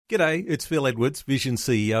G'day, it's Phil Edwards, Vision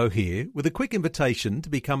CEO here, with a quick invitation to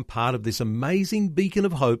become part of this amazing beacon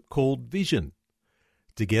of hope called Vision.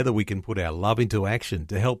 Together we can put our love into action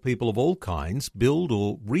to help people of all kinds build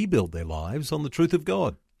or rebuild their lives on the truth of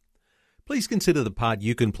God. Please consider the part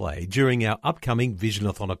you can play during our upcoming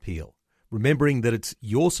Visionathon appeal, remembering that it's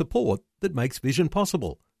your support that makes Vision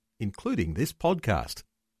possible, including this podcast.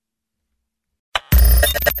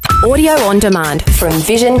 Audio on demand from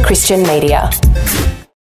Vision Christian Media.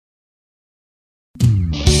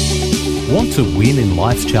 Want to win in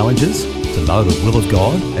life's challenges? To know the will of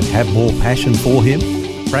God and have more passion for Him?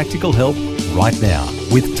 Practical help right now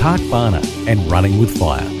with Tak Bhana and Running with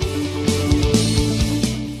Fire.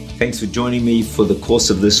 Thanks for joining me for the course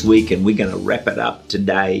of this week, and we're going to wrap it up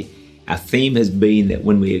today. Our theme has been that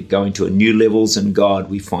when we are going to new levels in God,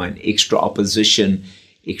 we find extra opposition,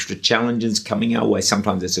 extra challenges coming our way.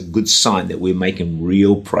 Sometimes it's a good sign that we're making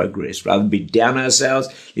real progress. Rather than be down ourselves,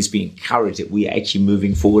 let's be encouraged that we are actually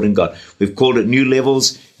moving forward in God. We've called it new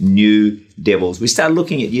levels, new devils. We started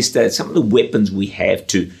looking at yesterday at some of the weapons we have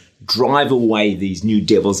to drive away these new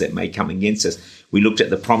devils that may come against us. We looked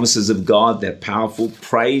at the promises of God. They're powerful.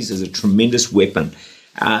 Praise is a tremendous weapon.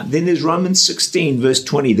 Then there's Romans 16, verse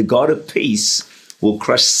 20. The God of peace will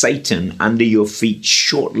crush Satan under your feet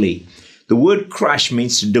shortly. The word crush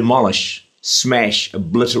means to demolish, smash,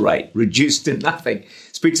 obliterate, reduce to nothing.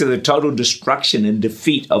 It speaks of the total destruction and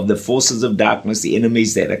defeat of the forces of darkness, the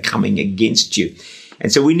enemies that are coming against you.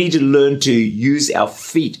 And so we need to learn to use our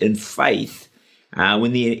feet in faith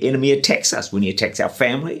when the enemy attacks us, when he attacks our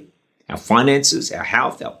family, our finances, our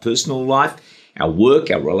health, our personal life, our work,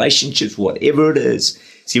 our relationships, whatever it is.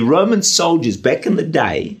 See, Roman soldiers back in the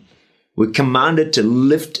day were commanded to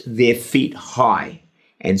lift their feet high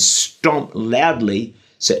and stomp loudly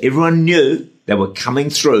so everyone knew they were coming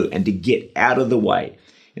through and to get out of the way.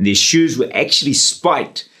 And their shoes were actually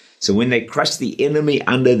spiked, so when they crushed the enemy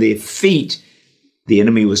under their feet, the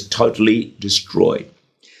enemy was totally destroyed.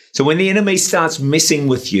 So when the enemy starts messing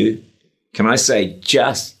with you, can I say,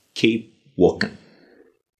 just keep walking.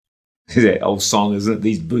 That old song, isn't it?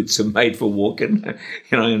 These boots are made for walking.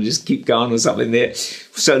 And just keep going or something there.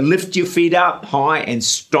 So lift your feet up high and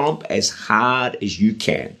stomp as hard as you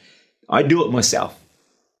can. I do it myself.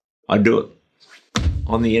 I do it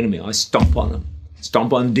on the enemy. I stomp on them.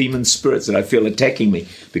 Stomp on demon spirits that I feel attacking me,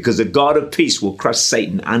 because the God of peace will crush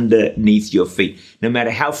Satan underneath your feet. No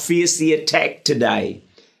matter how fierce the attack today,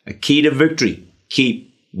 a key to victory,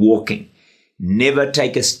 keep walking. Never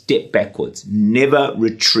take a step backwards. Never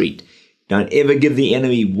retreat. Don't ever give the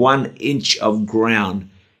enemy 1 inch of ground.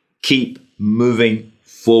 Keep moving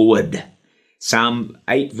forward. Psalm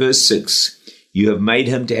 8 verse 6. You have made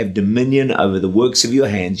him to have dominion over the works of your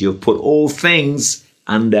hands. You have put all things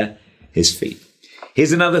under his feet.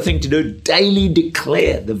 Here's another thing to do. Daily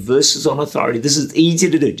declare the verses on authority. This is easy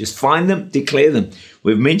to do. Just find them, declare them.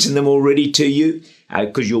 We've mentioned them already to you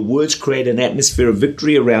because your words create an atmosphere of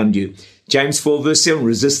victory around you. James 4 verse 7.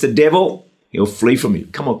 Resist the devil, he'll flee from you.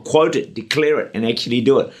 Come on, quote it, declare it, and actually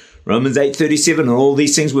do it. Romans 8:37, and all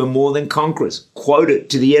these things we're more than conquerors. Quote it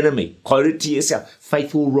to the enemy. Quote it to yourself.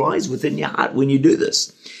 Faith will rise within your heart when you do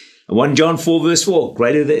this. 1 John 4 verse 4,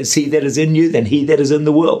 greater is he that is in you than he that is in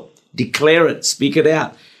the world. Declare it, speak it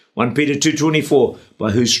out. 1 Peter 2:24,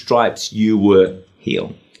 by whose stripes you were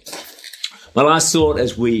healed. My last thought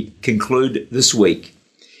as we conclude this week,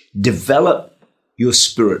 develop your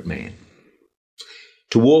spirit man.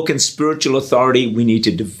 To walk in spiritual authority, we need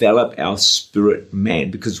to develop our spirit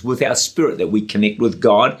man, because with our spirit that we connect with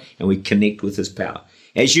God and we connect with his power.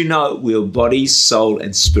 As you know, we are body, soul,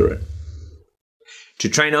 and spirit. To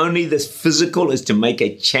train only the physical is to make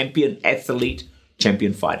a champion athlete,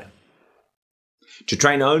 champion fighter. To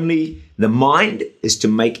train only the mind is to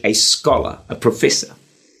make a scholar, a professor.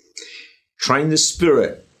 Train the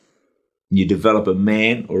spirit, you develop a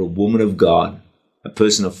man or a woman of God, a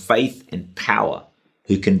person of faith and power,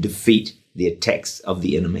 who can defeat the attacks of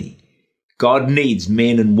the enemy. God needs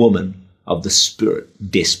men and women of the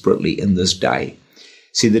Spirit desperately in this day.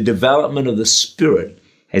 See, the development of the Spirit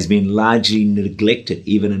has been largely neglected,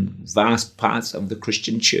 even in vast parts of the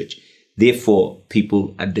Christian church. Therefore,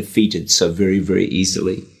 people are defeated so very, very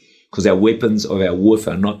easily, because our weapons of our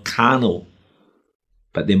warfare are not carnal,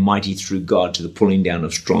 but they're mighty through God to the pulling down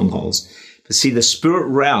of strongholds. But see, the spirit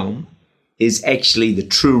realm is actually the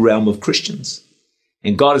true realm of Christians.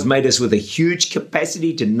 And God has made us with a huge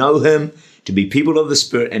capacity to know him, to be people of the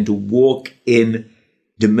Spirit, and to walk in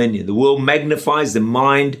dominion. The world magnifies the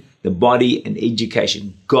mind, the body, and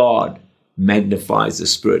education. God magnifies the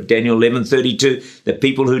Spirit. Daniel 11:32, the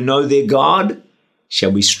people who know their God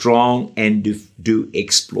shall be strong and do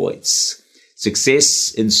exploits.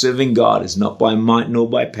 Success in serving God is not by might nor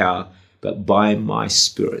by power, but by my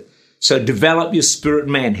Spirit. So develop your spirit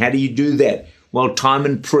man. How do you do that? Well, time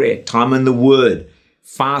in prayer, time in the Word,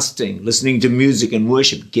 fasting, listening to music and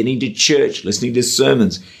worship, getting to church, listening to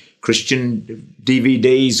sermons, Christian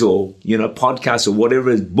DVDs or, podcasts or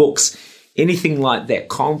whatever, books, anything like that,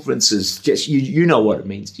 conferences, just you know what it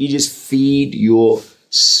means. You just feed your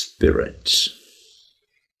spirit.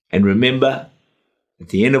 And remember, at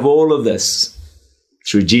the end of all of this,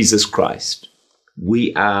 through Jesus Christ,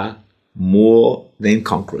 we are more than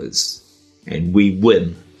conquerors, and we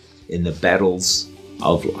win in the battles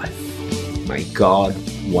of life. May God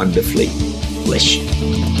wonderfully bless you.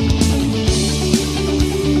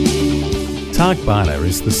 Tak Bhana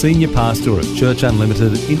is the Senior Pastor of Church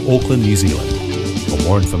Unlimited in Auckland, New Zealand. For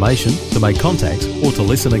more information, to make contact or to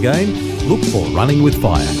listen again, look for Running with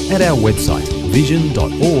Fire at our website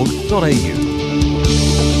vision.org.au.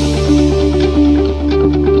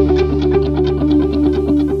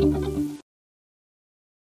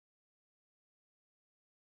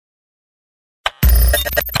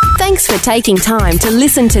 Thanks for taking time to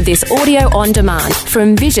listen to this audio on demand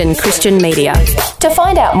from Vision Christian Media. To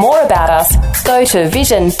find out more about us, go to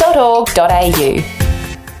vision.org.au.